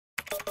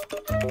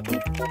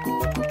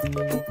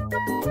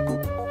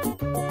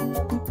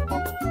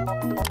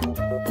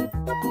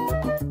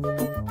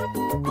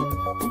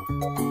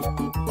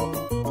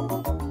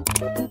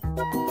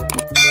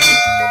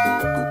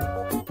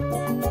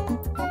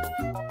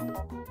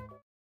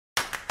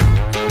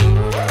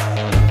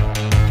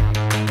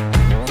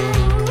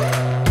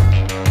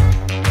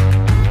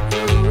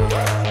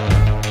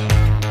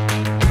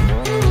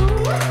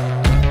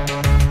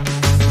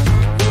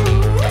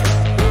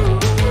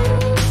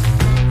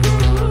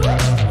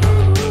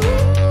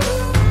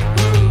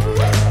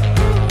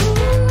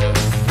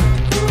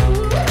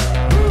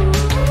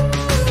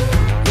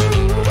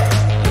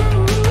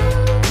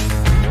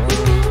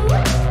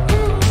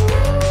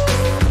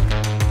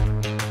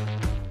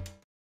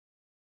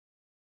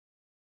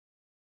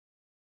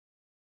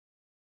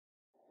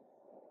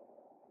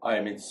I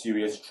am in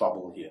serious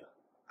trouble here.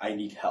 I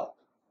need help.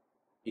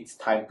 It's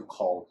time to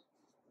call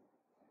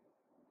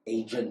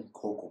Agent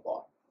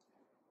Cocobot.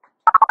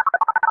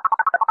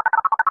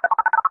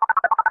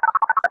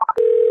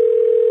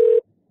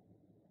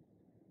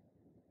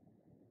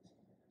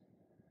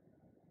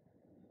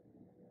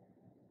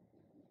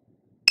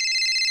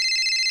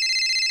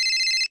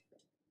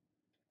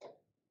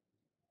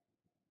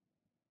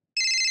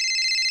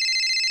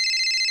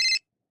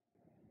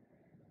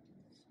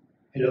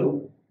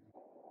 Hello?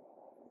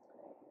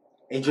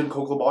 Agent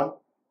Cocobot,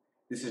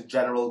 this is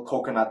General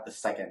Coconut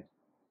II.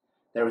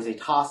 There is a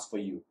task for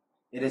you.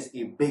 It is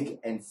a big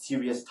and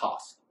serious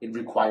task. It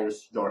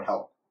requires your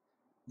help.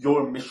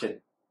 Your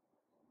mission.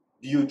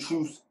 Do you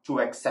choose to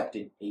accept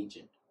it,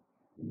 Agent?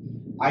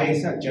 I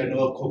accept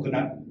General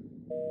Coconut.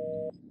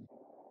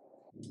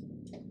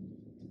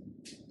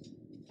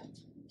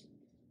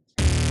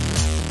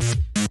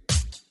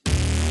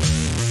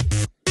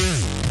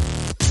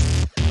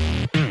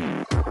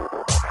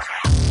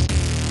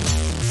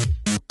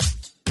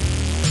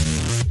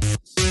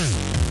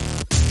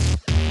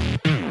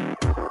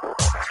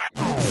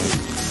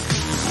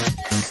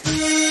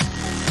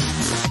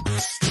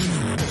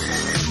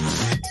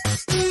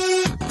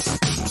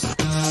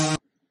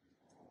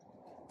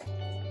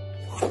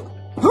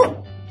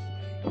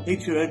 Hey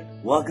children,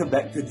 welcome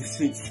back to this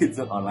week's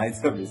Kidzone online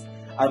service.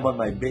 I'm on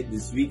my bed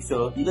this week,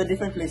 so you got a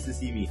different place to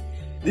see me.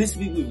 This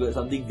week we've got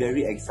something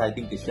very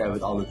exciting to share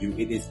with all of you.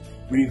 It is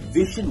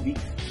revision week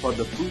for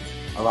the fruit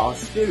of our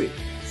spirit.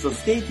 So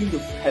stay tuned to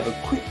have a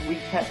quick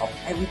recap of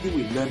everything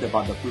we've learned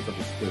about the fruit of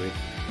the spirit.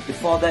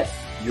 Before that,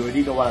 you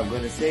already know what I'm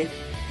going to say.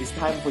 It's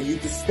time for you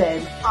to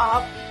stand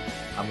up.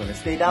 I'm going to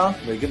stay down.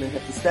 We're going to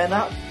have to stand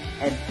up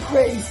and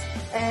praise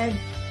and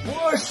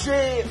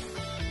worship.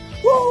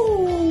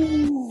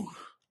 Woo!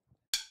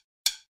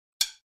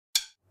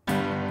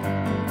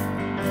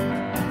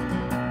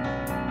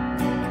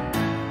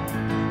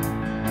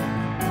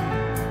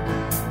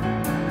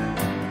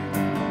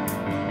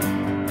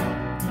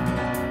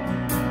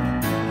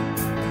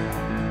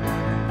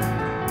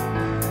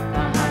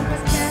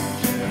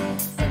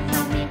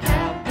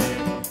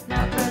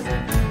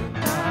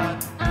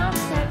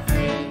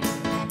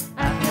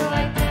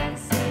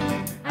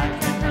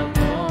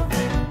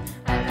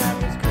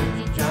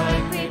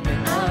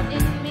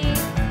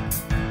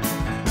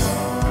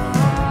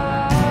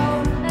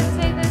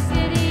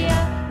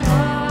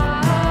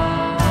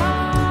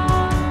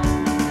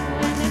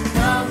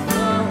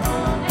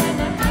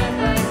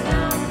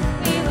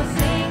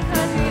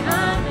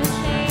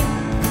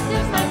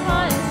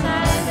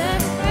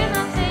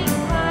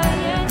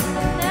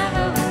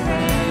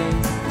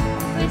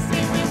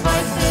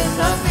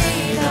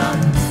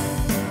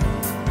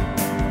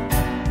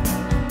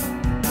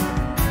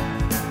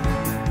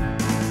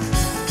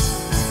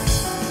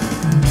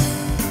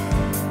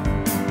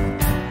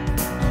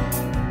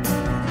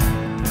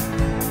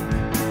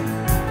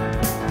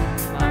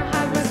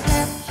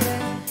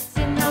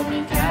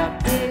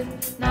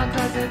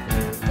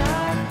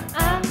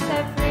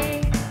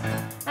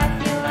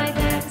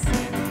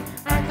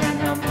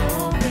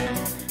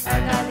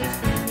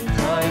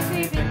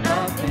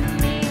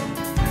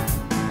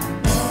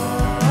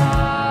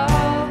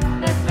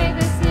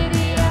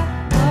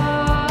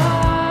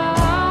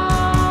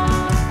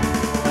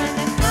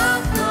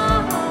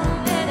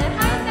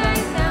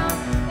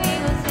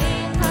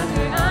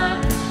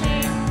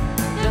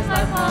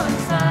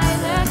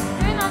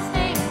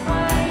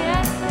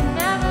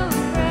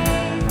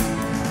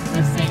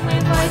 Sing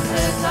with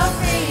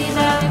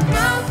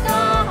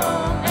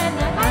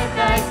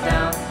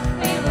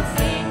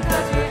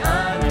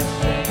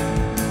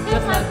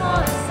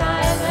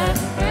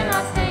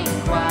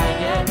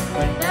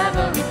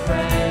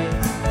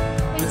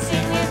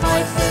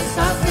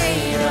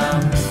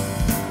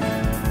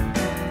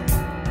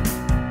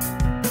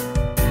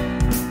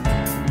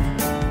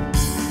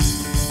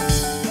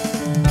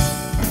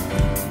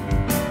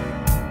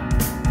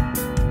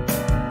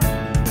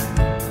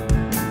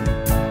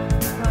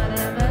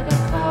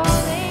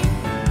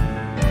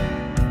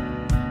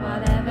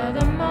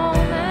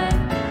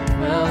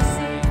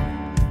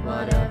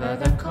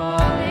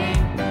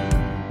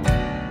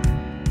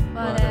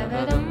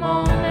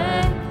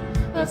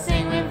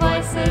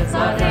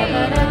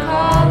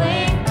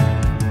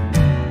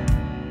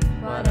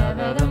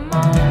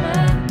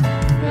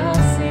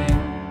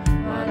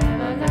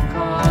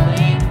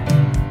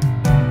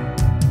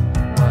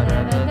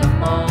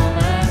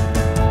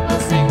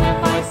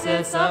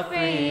voices of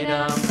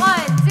freedom. 1,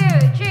 2,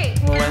 3.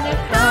 When the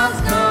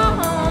crowds go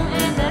home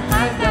and the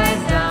hype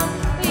dies down,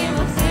 we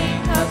will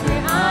sing 'cause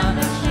we're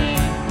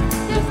unashamed.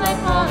 Just like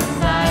Paul and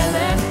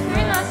Silas,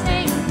 we're not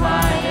staying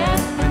quiet,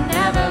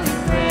 whenever we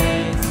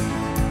praise.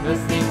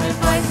 We'll sing with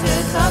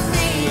voices of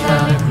freedom.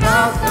 When the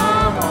crowds go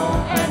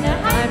home and the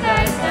hype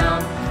dies down,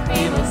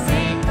 we will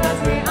sing 'cause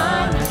we're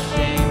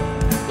unashamed.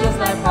 Just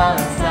like Paul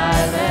and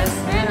Silas,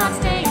 we're not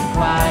staying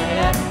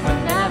quiet,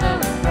 whenever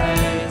we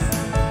praise.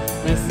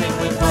 We sing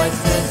with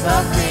voices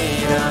of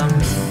freedom.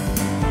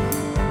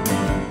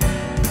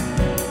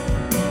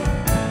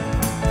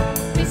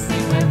 We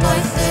sing with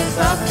voices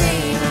of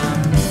freedom.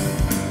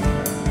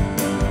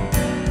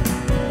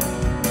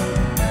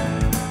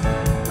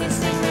 We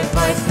sing with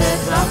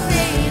voices of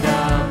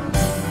freedom.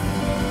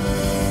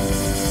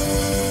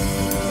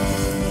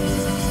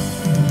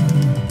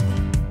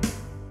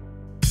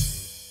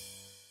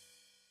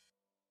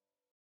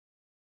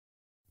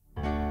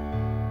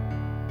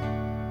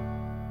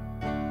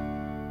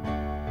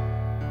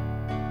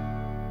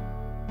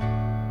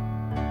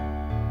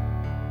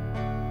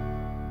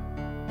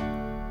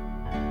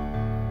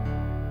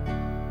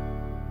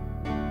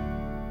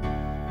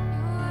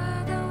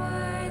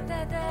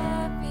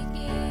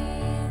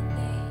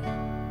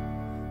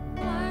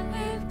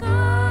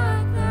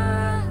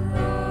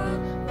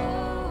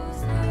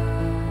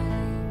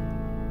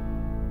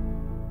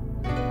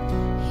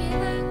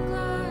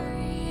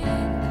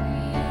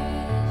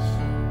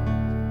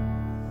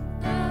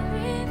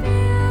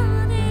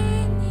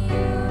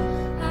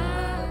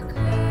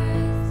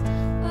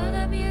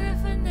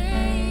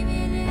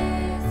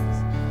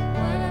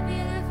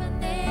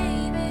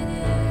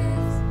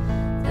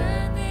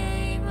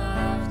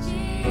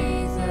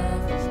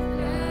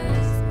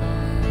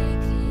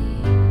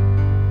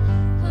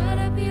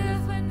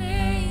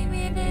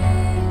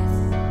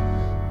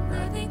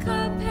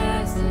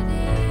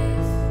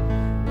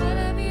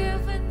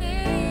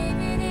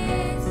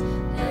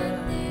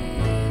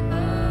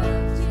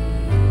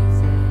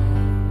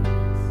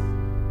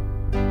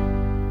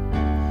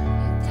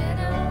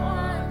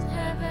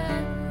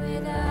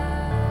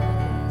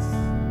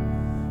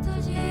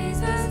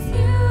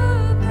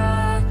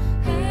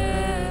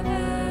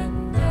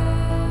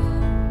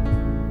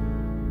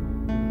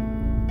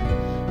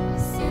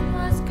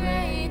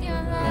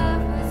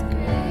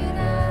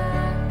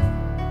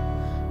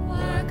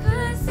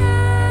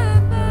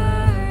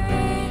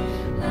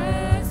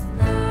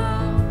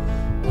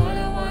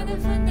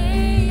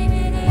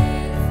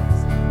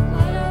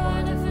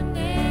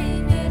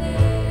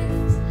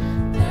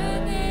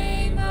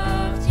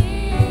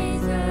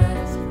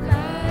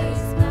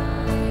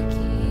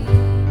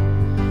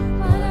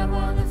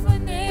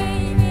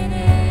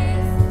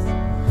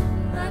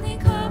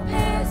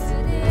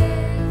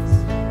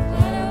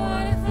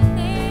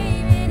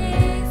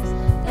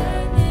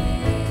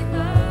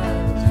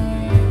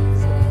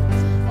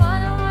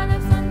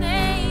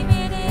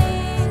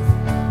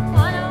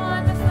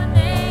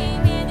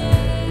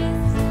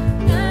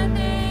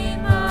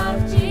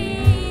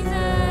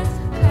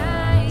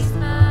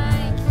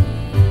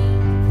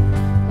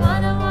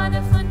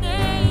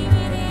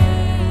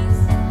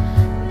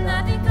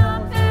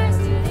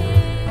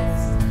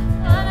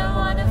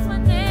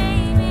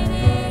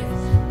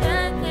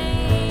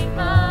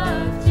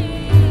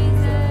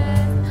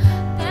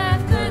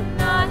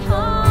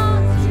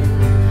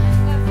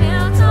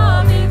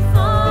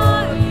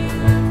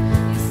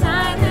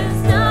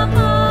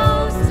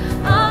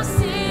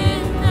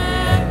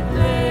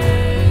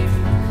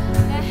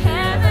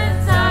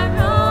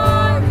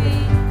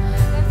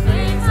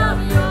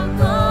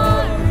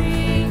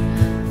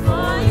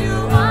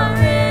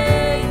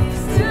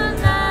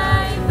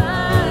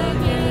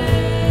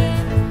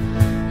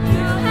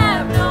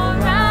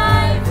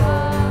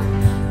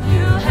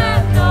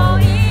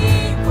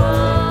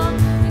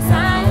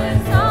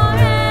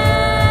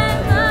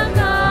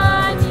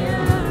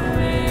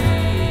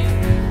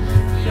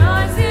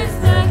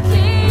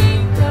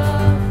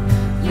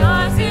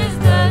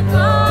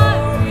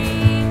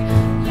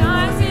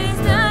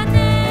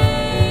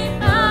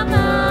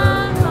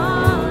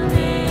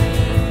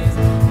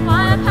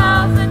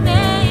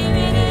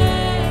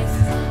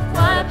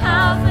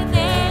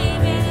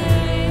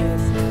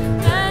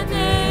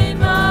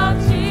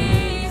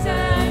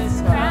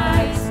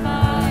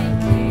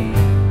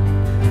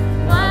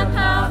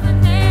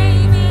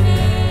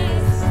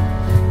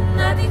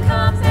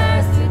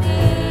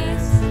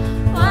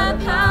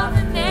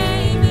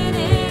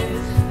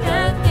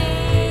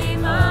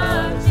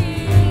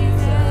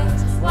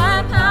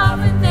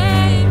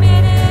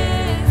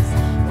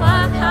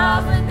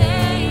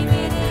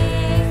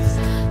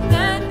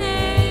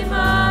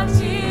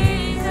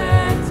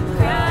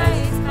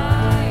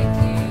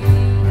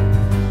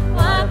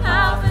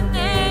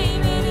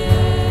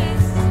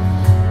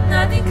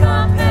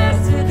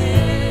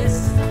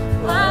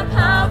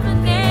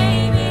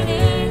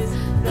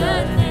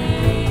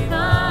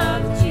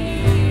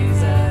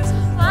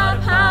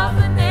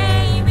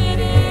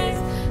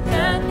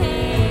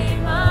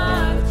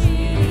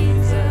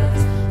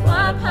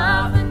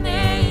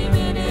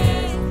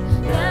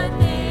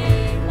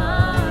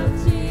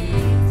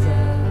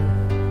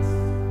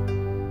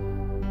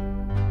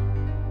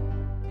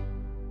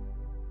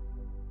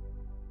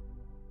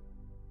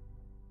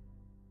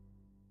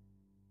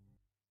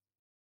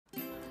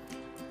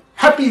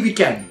 happy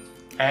weekend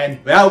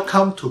and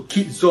welcome to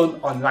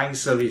Kidzone online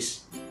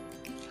service.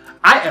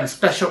 I am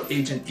Special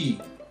Agent E.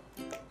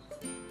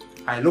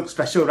 I look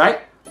special,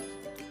 right?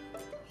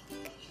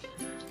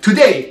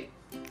 Today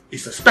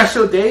is a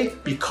special day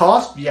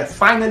because we have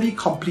finally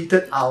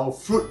completed our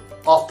Fruit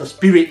of the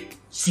Spirit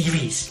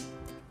series.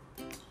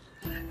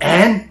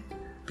 And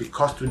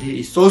because today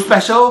is so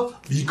special,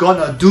 we're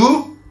gonna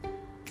do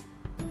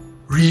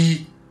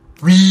revision.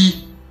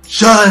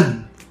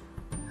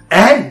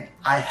 And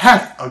I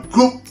have a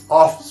group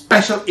of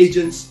special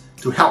agents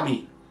to help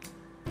me.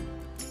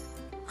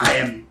 I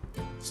am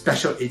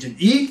Special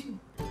Agent E.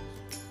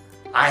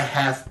 I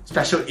have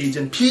Special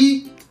Agent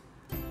P,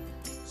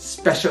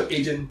 Special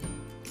Agent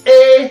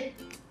A,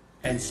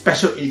 and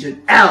Special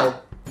Agent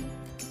L.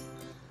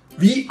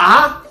 We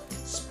are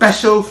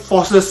Special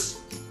Forces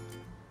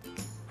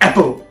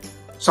Apple.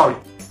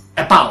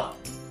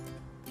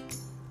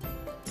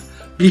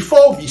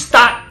 Before we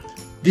start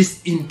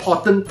this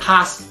important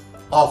task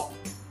of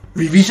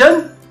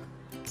revision,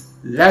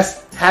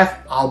 let's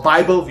have our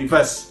Bible with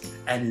us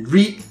and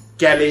read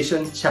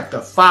Galatians chapter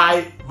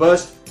 5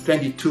 verse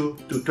 22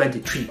 to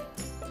 23.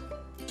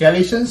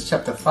 Galatians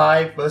chapter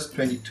 5 verse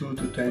 22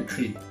 to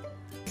 23.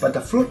 But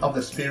the fruit of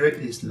the Spirit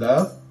is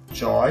love,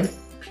 joy,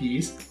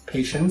 peace,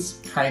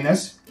 patience,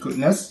 kindness,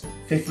 goodness,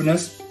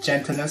 faithfulness,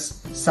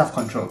 gentleness,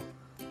 self-control.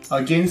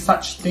 Against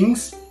such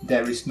things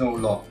there is no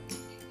law.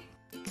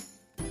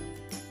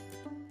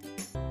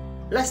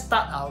 Let's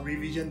start our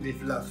revision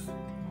with love.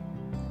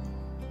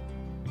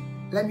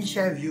 Let me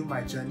share with you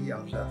my journey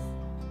of love.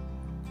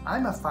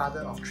 I'm a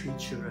father of 3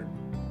 children,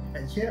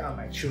 and here are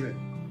my children.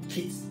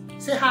 Kids,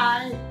 say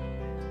hi!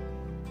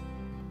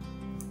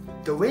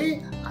 The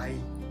way I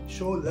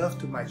show love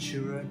to my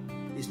children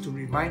is to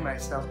remind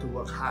myself to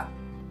work hard.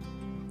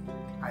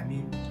 I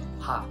mean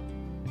hard.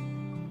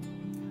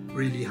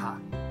 Really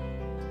hard.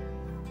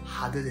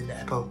 Harder than the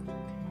apple.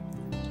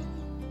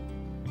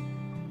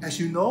 As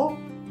you know,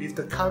 with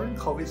the current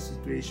COVID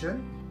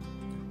situation,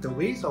 the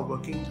ways of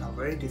working are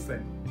very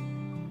different.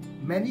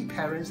 Many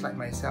parents like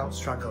myself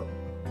struggle.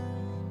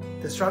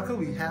 The struggle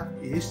we have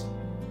is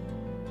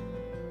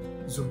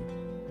Zoom,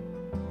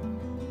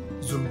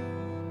 Zoom,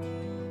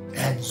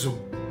 and Zoom.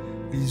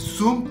 We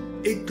Zoom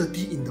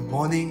 8:30 in the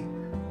morning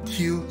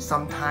till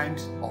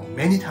sometimes or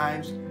many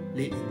times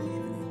late in the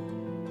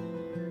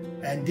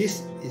evening. And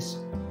this is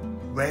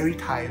very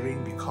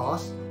tiring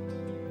because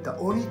the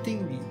only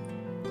thing we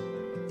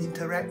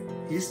interact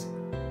is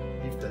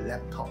with the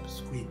laptop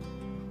screen.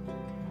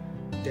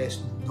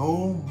 There's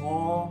no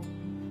more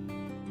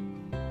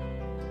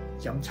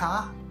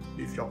yamcha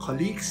with your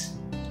colleagues.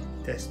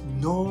 There's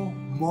no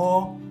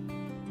more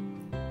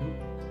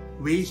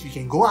ways we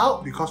can go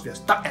out because we are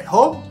stuck at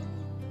home.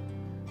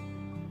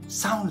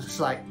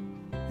 Sounds like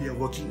we are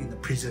working in a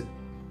prison,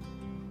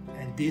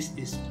 and this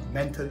is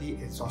mentally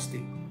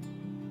exhausting.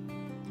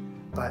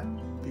 But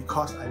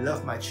because I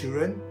love my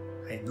children,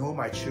 I know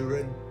my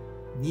children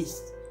needs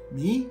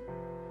me,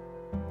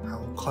 I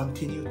will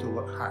continue to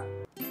work hard.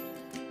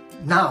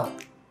 Now,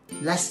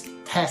 let's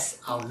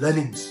test our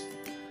learnings.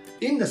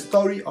 In the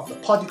story of the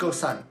prodigal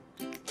son,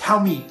 tell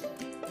me,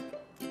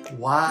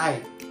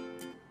 why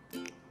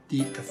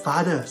did the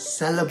father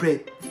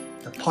celebrate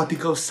the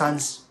prodigal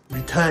son's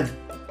return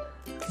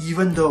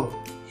even though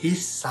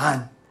his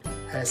son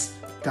has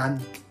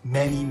done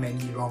many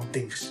wrong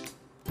things?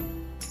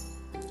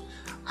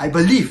 I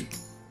believe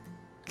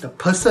the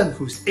person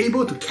who's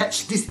able to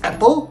catch this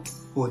apple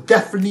will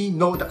definitely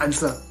know the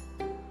answer.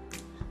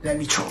 Let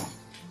me throw.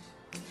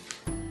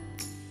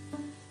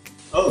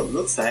 Oh,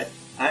 looks like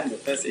I'm the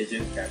first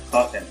agent that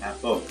caught an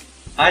apple.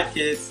 Hi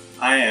kids,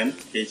 I am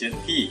Agent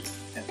P.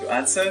 And to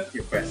answer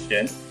your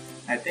question,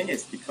 I think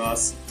it's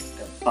because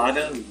the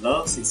father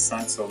loves his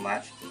son so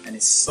much and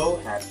is so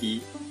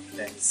happy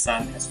that his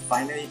son has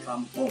finally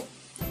come home.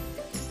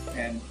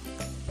 And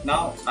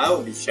now I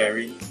will be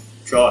sharing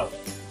joy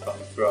from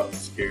the Fruit of the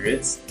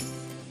Spirits.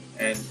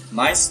 And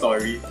my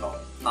story of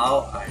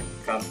how I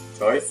become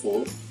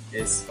joyful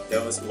is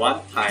there was one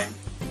time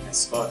I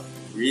scored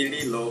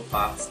really low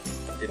marks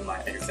in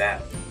my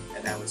exam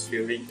and I was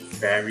feeling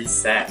very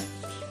sad.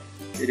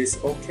 It is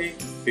okay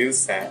to feel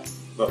sad,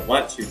 but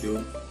what you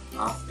do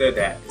after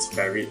that is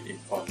very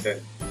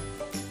important.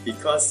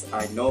 Because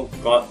I know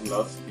God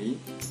loves me,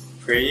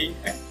 praying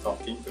and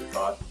talking to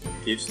God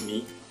gives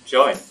me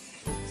joy.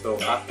 So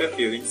after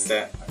feeling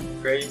sad, I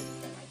pray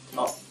and I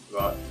talk to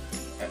God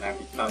and I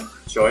become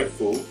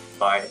joyful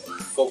by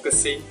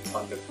focusing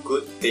on the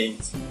good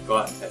things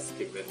God has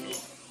given me.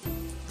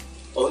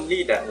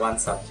 Only that one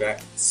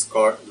subject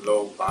scored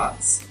low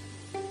marks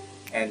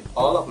and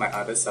all of my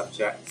other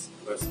subjects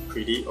was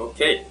pretty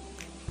okay.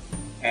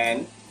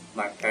 And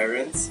my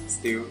parents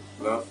still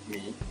love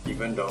me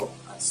even though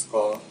I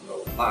score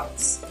low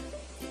marks.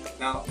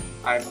 Now,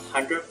 I'm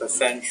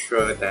 100%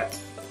 sure that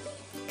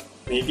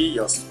maybe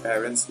your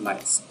parents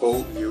might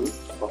scold you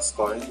for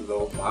scoring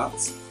low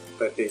marks,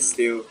 but they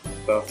still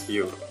love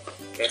you.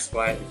 That's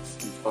why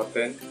it's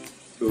important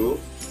to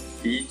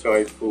be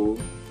joyful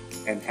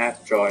and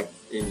have joy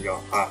in your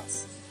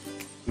hearts.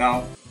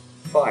 Now,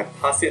 before I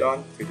pass it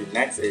on to the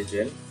next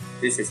agent,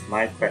 this is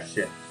my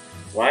question.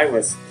 Why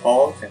was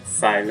Paul and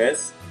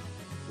Silas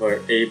were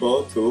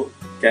able to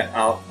get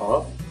out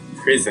of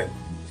prison?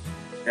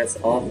 That's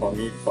all for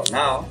me for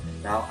now.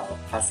 Now I'll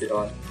pass it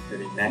on to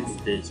the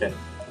next agent.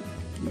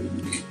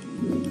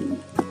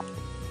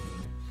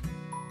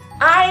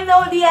 I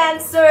know the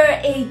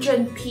answer,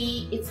 Agent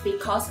P. It's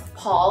because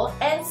Paul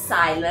and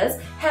Silas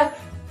have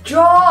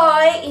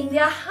joy in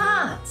their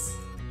hearts.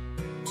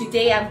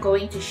 Today I'm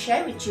going to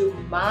share with you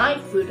my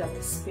fruit of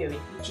the Spirit,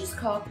 which is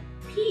called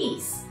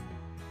peace.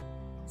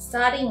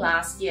 Starting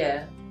last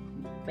year,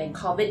 when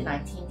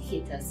COVID-19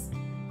 hit us,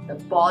 the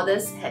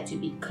borders had to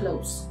be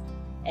closed.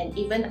 And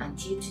even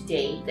until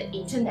today, the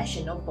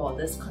international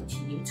borders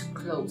continue to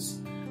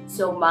close.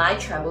 So my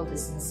travel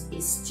business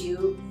is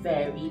still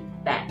very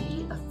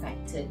badly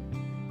affected.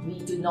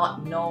 We do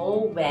not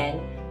know when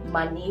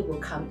money will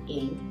come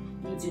in.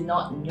 We do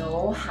not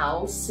know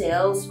how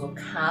sales will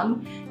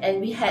come,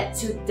 and we had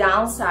to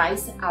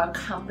downsize our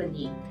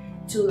company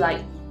to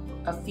like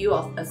a few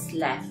of us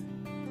left.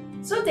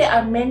 So there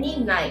are many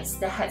nights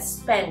that had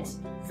spent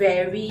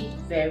very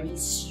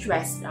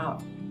stressed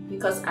out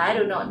because I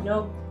do not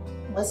know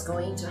what's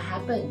going to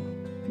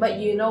happen. But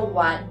you know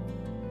what?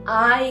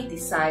 I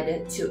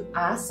decided to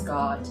ask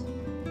God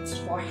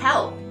for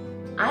help.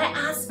 I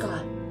asked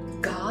God,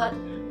 God,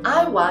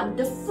 I want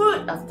the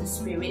fruit of the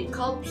Spirit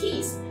called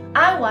peace.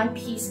 I want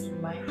peace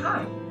in my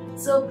heart.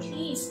 So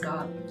please,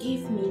 God,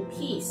 give me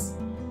peace.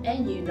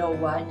 And you know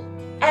what?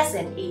 As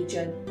an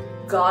agent,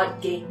 God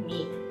gave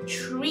me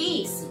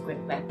 3 secret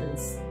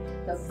weapons.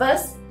 The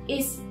first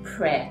is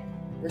prayer.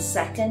 The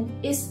second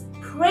is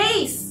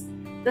praise.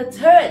 The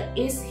third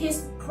is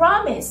His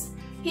promise.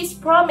 His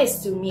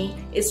promise to me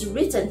is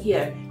written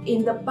here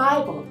in the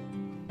Bible.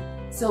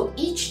 So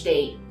each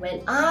day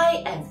when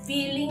I am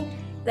feeling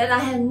that I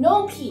have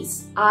no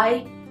peace,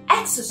 I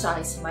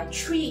exercise my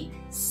 3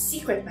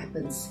 secret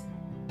weapons: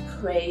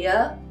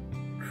 prayer,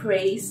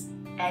 praise,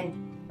 and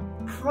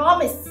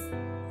promise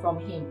from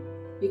Him.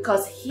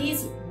 Because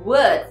His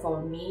word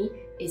for me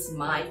is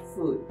my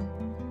food.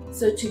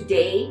 So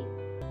today,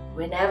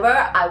 whenever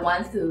I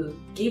want to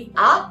give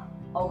up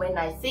or when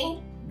I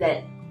think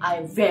that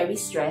I'm very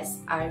stressed,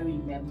 I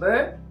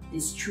remember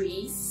these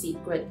 3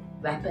 secret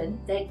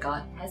weapons that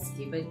God has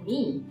given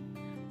me.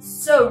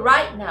 So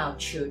right now,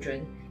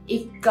 children,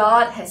 if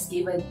God has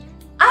given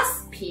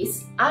us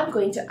peace, I'm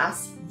going to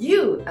ask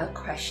you a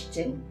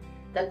question.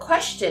 The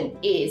question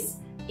is,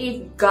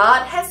 if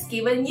God has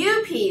given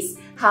you peace,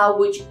 how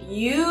would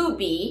you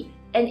be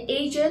an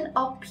agent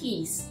of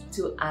peace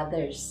to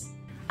others?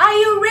 Are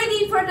you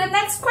ready for the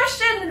next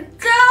question?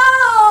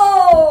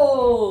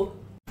 Go!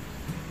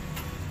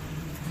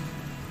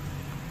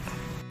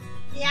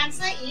 The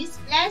answer is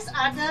bless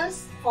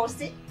others for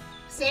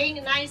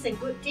saying nice and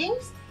good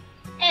things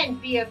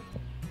and be a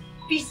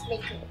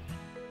peacemaker.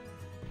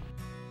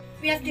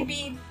 We have to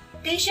be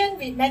patient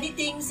with many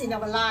things in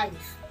our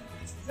life.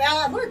 Well,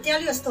 I'm going to tell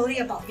you a story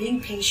about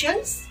being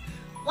patient.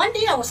 One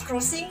day I was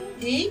crossing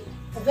a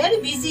very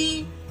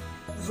busy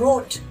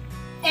road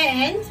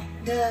and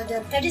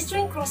the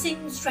pedestrian crossing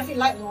traffic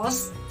light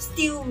was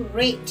still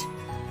red.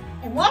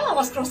 And while I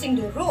was crossing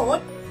the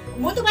road, a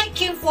motorbike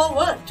came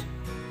forward.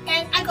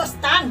 And I got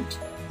stunned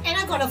and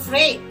I got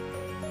afraid.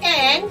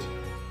 And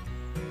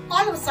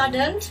all of a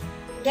sudden,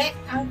 that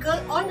uncle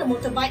on the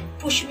motorbike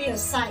pushed me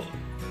aside.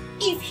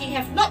 If he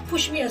had not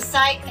pushed me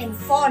aside and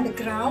fall on the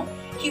ground,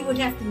 he would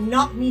have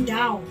knocked me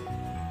down.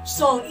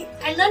 So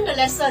I learned a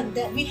lesson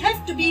that we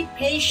have to be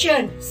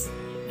patient.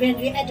 When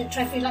we're at the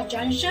traffic light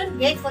junction,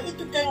 wait for it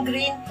to turn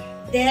green,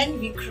 then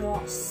we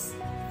cross.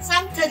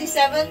 Psalm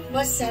 37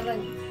 verse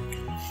 7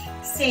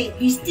 say,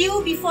 be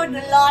still before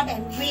the Lord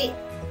and wait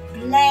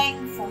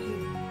blank for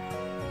Him.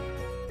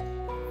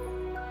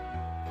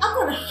 I'm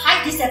going to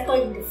hide this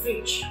apple in the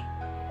fridge.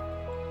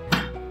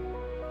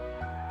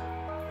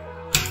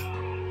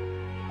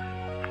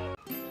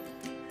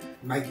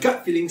 My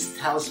gut feelings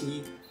tells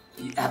me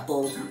the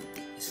apple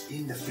is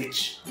in the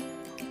fridge.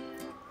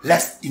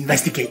 Let's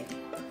investigate.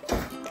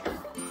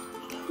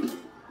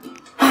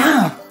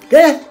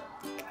 There!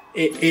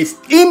 It is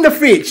in the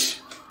fridge.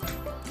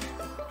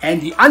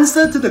 And the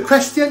answer to the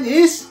question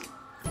is,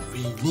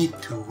 we need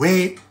to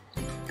wait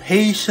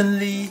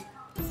patiently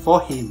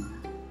for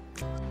Him.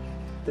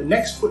 The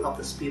next fruit of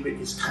the Spirit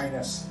is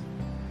kindness.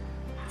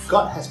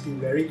 God has been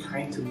very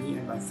kind to me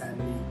and my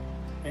family,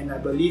 and I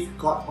believe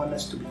God wants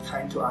us to be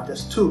kind to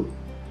others too.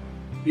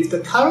 With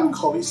the current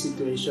COVID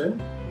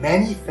situation,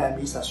 many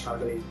families are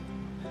struggling.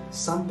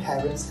 Some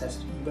parents have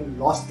even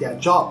lost their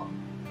job.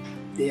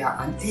 They are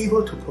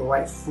unable to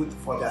provide food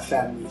for their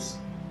families.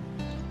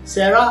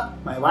 Sarah,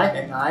 my wife,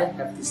 and I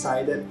have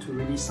decided to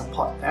really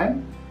support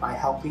them by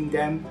helping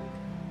them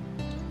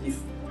with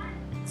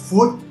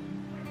food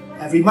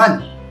every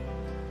month.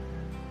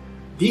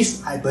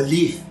 This, I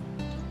believe,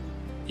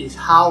 is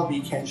how we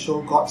can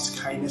show God's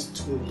kindness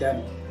to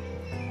them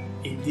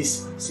in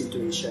this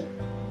situation.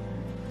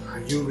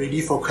 Are you ready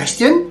for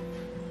question?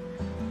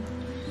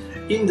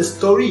 In the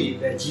story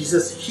where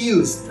Jesus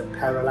heals the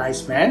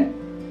paralyzed man,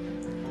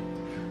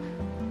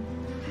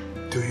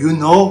 Do you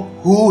know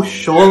who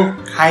showed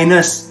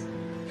kindness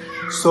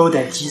so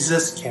that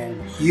Jesus can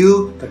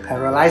heal the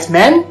paralyzed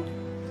man?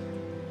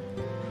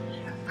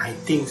 I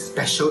think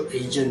Special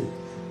Agent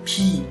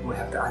P will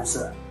have the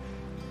answer.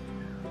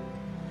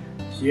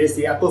 Here's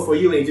the apple for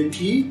you, Agent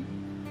P.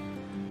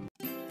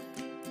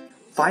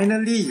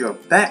 Finally, you're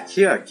back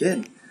here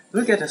again.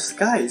 Look at the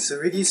sky, it's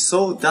already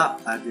so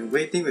dark. I've been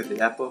waiting with the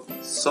apple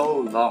for so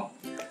long.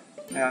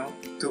 Now,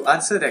 to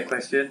answer that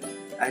question,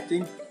 I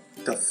think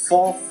the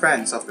 4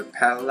 friends of the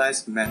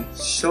paralyzed man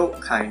showed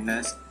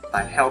kindness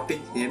by helping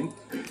him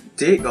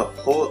dig a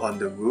hole on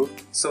the roof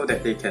so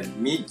that they can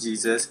meet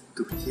Jesus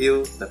to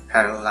heal the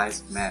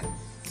paralyzed man.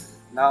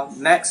 Now,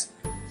 next,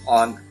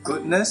 on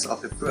goodness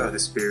of the fruit of the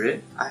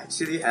Spirit, I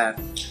actually have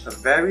a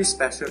very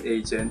special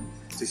agent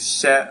to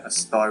share a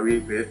story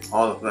with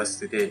all of us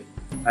today.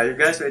 Are you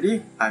guys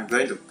ready? I'm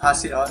going to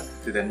pass it on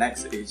to the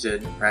next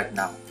agent right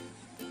now.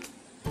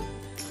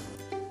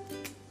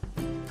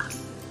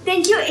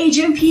 Thank you,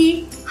 Agent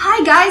P.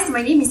 Hi guys,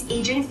 my name is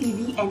Agent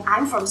Phoebe and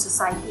I'm from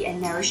Society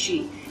and Narrow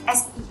Street.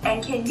 As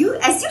you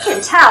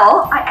can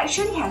tell, I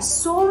actually have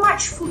so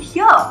much food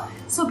here.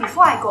 So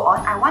before I go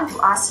on, I want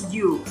to ask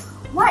you,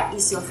 what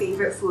is your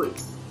favorite food?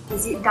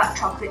 Is it dark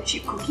chocolate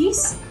chip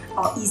cookies?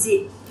 Or is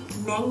it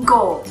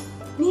mango?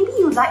 Maybe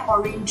you like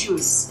orange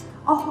juice,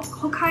 or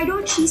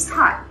Hokkaido cheese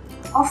tart,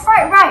 or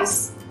fried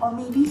rice, or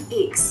maybe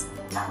eggs.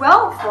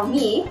 Well, for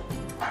me,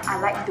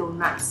 I like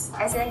donuts.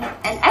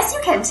 And as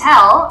you can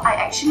tell, I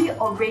actually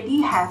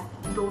already have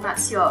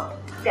donuts here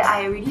that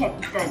I already have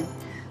eaten.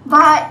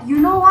 But you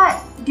know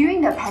what?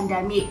 During the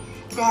pandemic,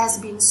 there has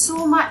been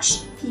so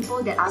much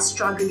people that are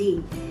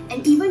struggling,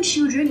 and even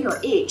children your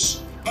age.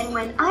 And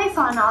when I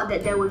found out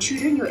that there were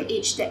children your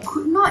age that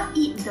could not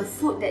eat the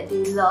food that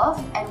they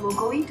love and were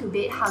going to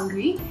bed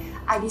hungry,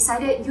 I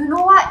decided, you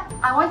know what?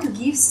 I want to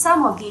give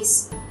some of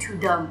this to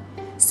them.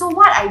 So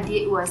what I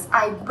did was,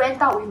 I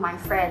went out with my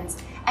friends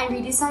and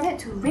we decided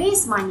to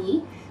raise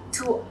money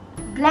to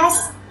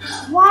bless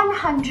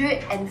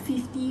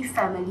 150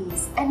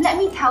 families. And let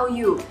me tell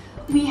you,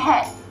 we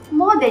had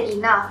more than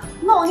enough,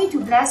 not only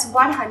to bless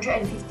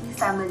 150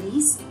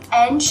 families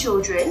and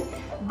children,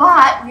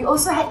 but we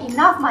also had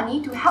enough money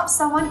to help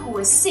someone who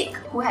was sick,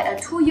 who had a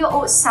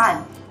 2-year-old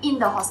son in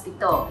the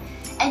hospital.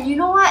 And you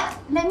know what?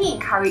 Let me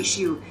encourage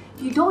you.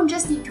 You don't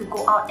just need to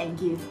go out and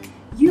give.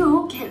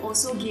 You can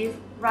also give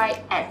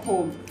right at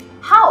home.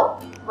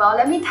 How? Well,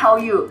 let me tell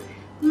you.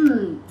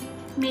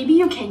 Maybe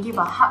you can give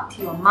a hug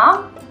to your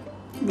mom.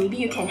 Maybe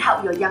you can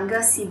help your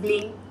younger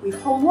sibling with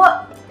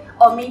homework.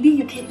 Or maybe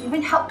you can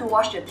even help to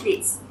wash the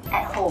plates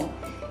at home.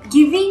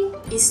 Giving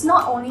is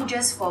not only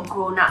just for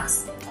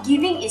grown-ups.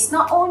 Giving is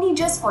not only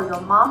just for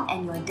your mom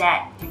and your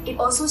dad. It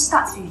also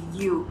starts with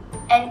you.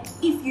 And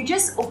if you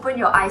just open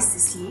your eyes to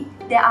see,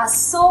 there are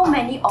so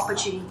many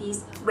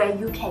opportunities where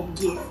you can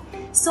give.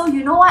 So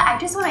you know what? I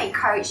just want to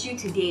encourage you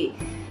today.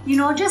 You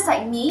know, just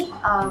like me,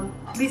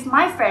 with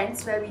my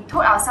friends, where we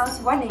told ourselves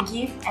we want to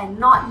give and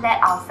not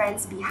let our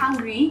friends be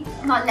hungry,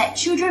 not let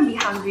children be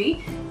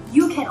hungry,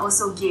 you can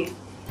also give.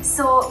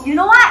 So you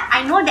know what?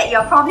 I know that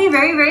you're probably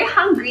very, very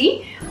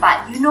hungry,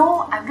 but you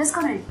know, I'm just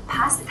going to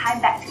pass the time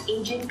back to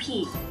Agent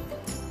P.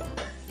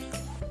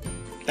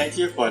 Thank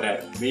you for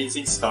that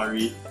amazing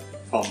story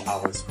from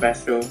our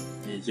special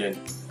agent.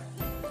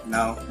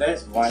 Now, that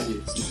is why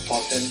it's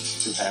important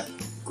to have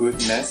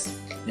goodness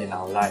in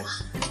our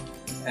lives.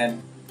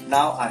 And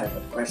now I have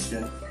a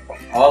question for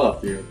all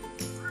of you.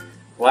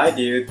 Why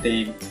do you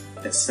think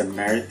the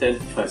Samaritan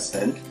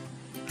person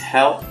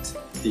helped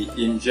the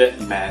injured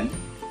man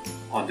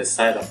on the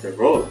side of the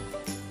road?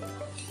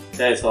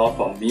 That is all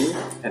from me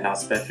and our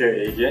special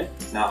agent.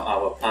 Now I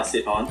will pass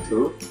it on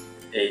to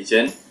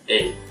Agent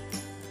A.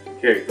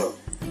 Here we go.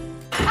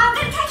 I'm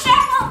gonna catch the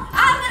apple!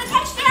 I'm gonna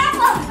catch the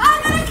apple!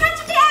 I'm gonna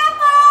catch the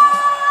apple!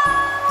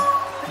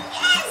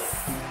 Yes!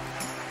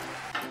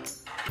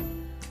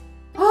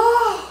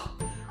 Oh,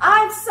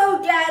 I'm so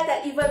glad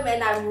that even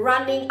when I'm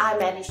running, I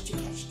managed to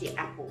catch the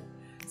apple.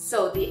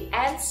 So the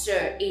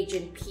answer,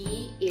 Agent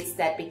P, is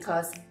that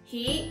because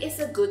he is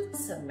a good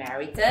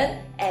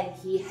Samaritan and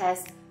he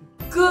has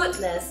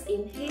goodness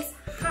in his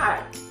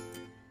heart.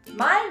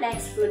 My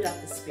next fruit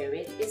of the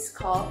Spirit is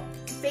called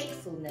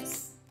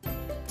faithfulness.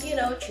 You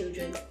know,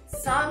 children,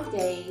 some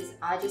days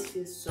I just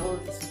feel so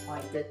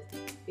disappointed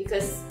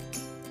because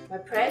my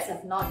prayers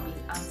have not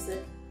been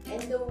answered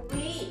and the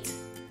weight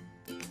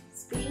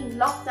is being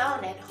locked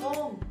down at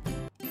home.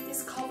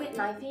 This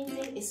COVID-19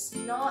 thing is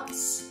not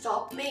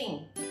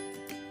stopping.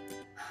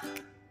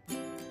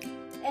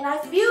 And I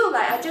feel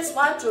like I just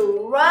want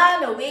to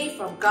run away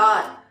from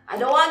God. I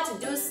don't want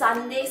to do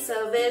Sunday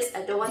service.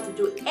 I don't want to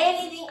do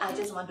anything. I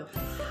just want to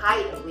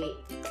hide away.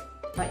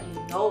 But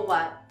you know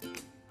what?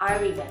 I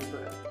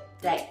remember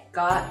that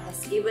God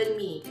has given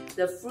me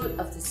the fruit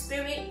of the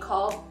Spirit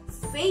called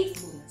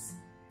faithfulness.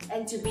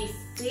 And to be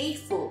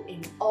faithful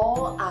in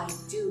all I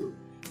do.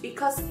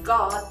 Because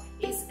God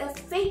is a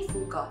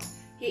faithful God.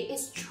 He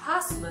is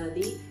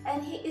trustworthy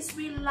and He is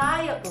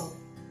reliable.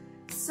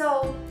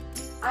 So,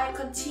 I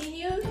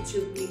continue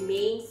to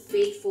remain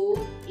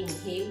faithful in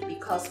Him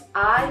because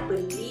I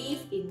believe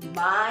in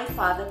my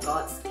Father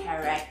God's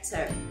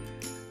character.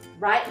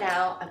 Right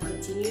now, I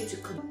continue to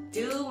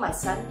do my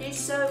Sunday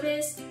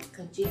service,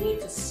 continue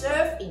to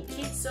serve in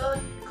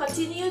Kidzone,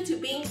 continue to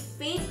being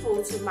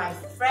faithful to my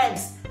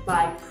friends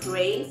by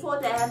praying for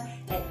them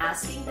and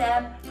asking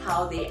them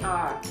how they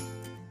are.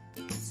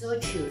 So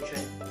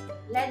children,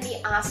 let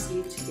me ask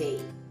you today,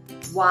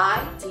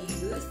 why do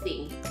you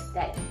think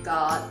that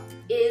God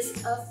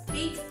is a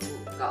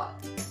faithful God?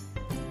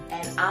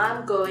 And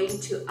I'm going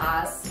to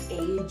ask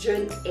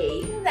Agent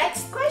A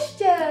next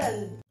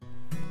question.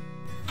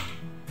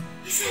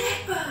 He's an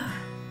apple.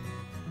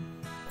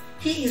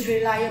 He is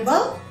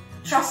reliable,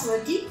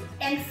 trustworthy,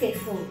 and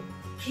faithful.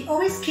 He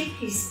always keeps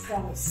his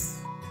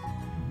promise.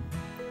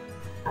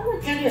 I'm going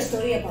to tell you a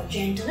story about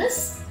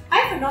gentleness. I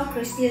have a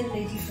non-Christian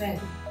lady friend.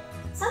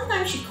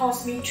 Sometimes she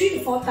calls me 3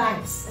 to 4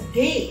 times a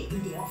day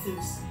in the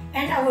office.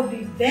 And I will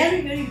be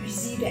very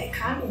busy that I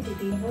can't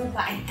entertain her,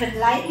 but I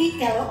politely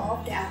tell her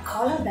off that I'll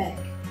call her back.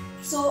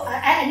 So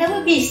I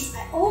never miss.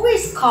 I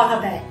always call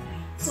her back.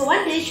 So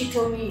one day she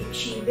told me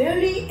she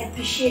really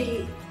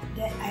appreciated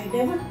that I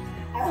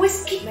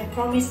always keep my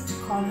promise to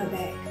call her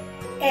back.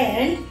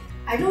 And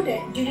I know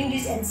that during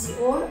this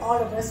MCO, all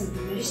of us will be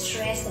very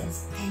stressed and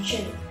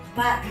tension.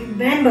 But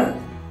remember,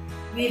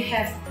 we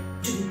have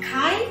to be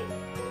kind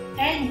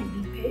and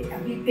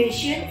be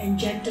patient and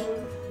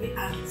gentle with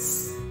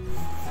others.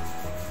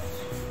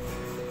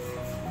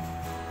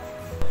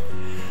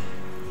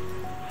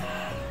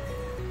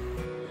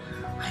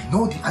 I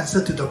know the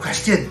answer to the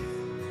question.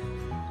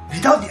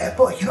 Without the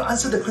apple, I cannot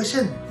answer the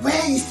question.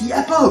 Where is the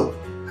apple?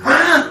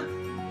 Ah!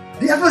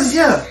 The apple is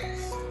here!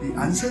 The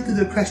answer to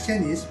the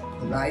question is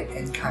polite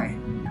and kind.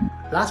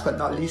 Last but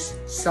not least,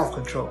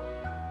 self-control.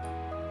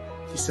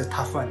 It's a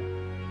tough one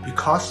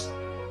because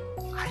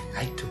I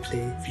like to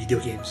play video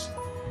games.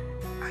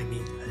 I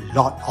mean a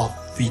lot of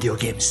video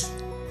games.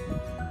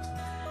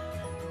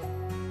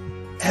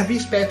 Every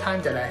spare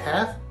time that I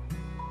have,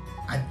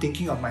 I'm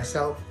thinking of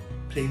myself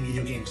playing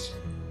video games.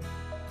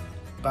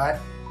 But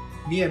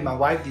me and my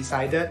wife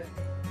decided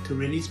to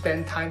really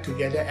spend time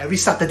together every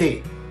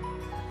Saturday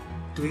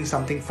doing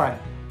something fun,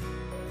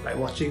 like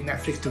watching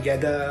Netflix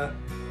together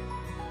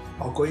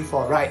or going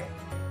for a ride.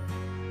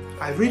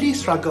 I really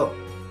struggled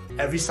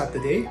every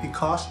Saturday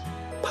because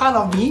part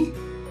of me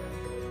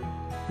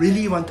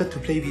really wanted to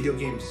play video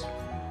games.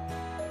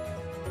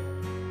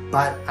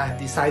 But I've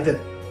decided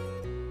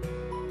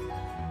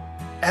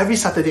every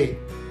Saturday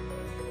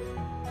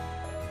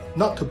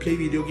not to play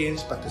video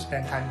games but to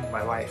spend time with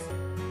my wife.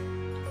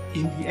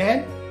 In the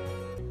end,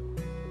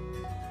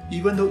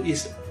 even though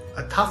it's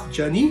a tough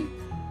journey,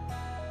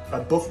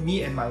 but both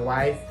me and my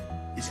wife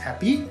is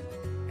happy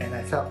and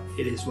I felt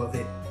it is worth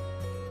it.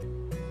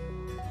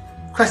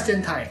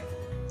 Question time.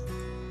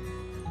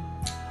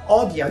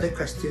 All the other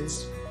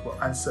questions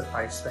were answered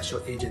by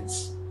special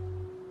agents.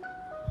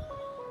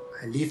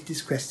 I leave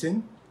this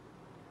question,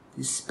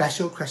 this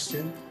special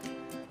question,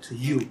 to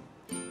you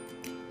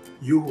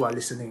who are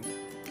listening.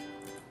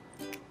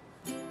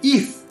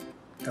 If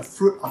the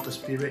fruit of the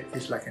Spirit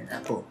is like an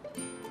apple,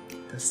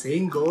 the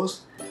saying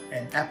goes,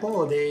 an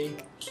apple a day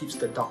keeps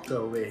the doctor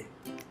away.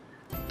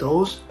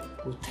 Those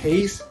who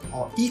taste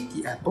or eat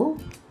the apple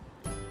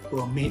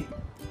will made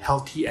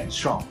healthy and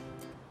strong.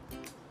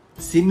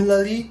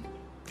 Similarly,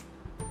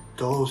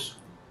 those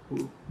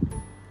who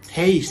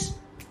taste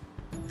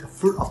the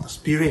fruit of the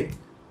Spirit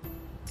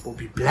will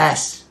be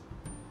blessed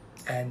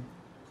and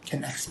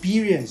can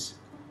experience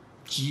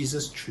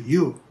Jesus through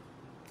you.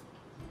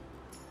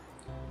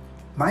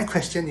 My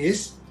question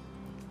is,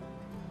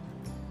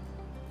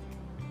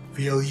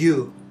 will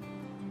you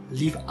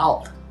live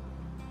out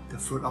the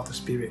fruit of the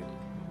Spirit?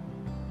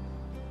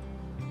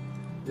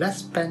 Let's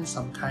spend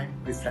some time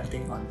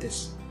reflecting on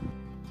this.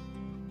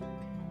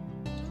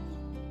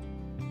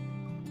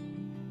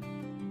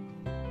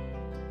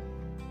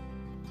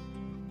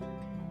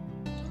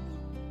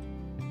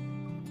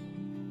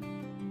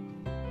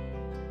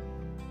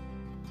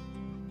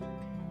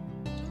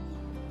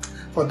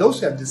 For those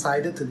who have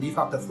decided to live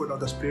out the fruit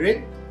of the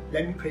Spirit,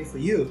 let me pray for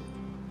you.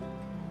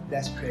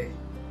 Let's pray.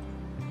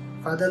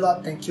 Father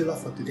Lord, thank you Lord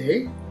for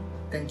today.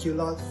 Thank you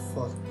Lord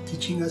for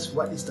teaching us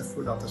what is the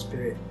fruit of the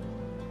Spirit.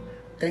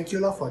 Thank you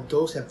Lord for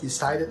those who have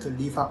decided to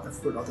live out the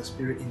fruit of the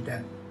Spirit in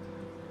them.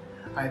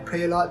 I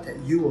pray Lord that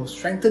you will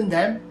strengthen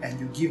them and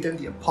you give them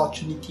the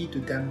opportunity to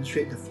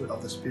demonstrate the fruit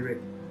of the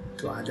Spirit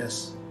to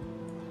others.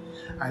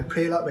 I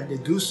pray Lord when they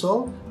do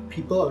so,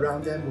 people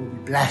around them will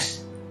be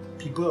blessed.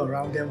 People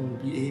around them will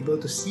be able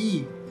to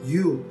see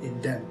you in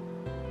them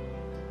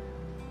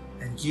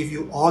and give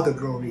you all the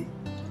glory.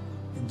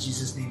 In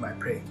Jesus' name I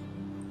pray.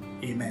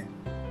 Amen.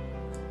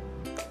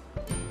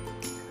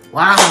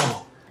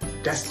 Wow!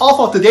 That's all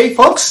for today,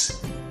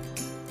 folks.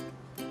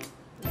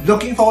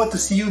 Looking forward to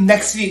see you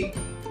next week.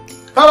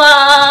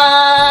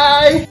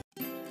 Bye-bye!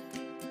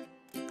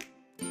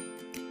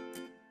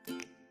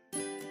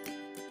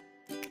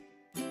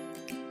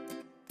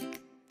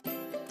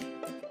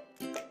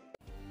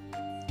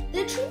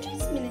 The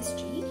Children's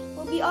Ministry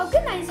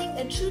organizing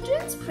a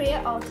children's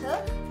prayer altar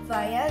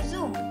via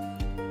Zoom.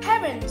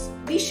 Parents,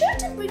 be sure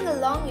to bring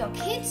along your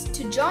kids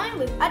to join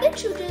with other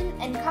children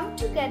and come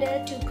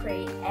together to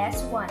pray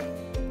as one.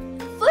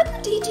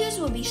 Further details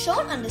will be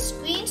shown on the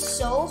screen,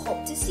 so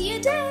hope to see you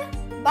there.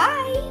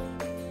 Bye!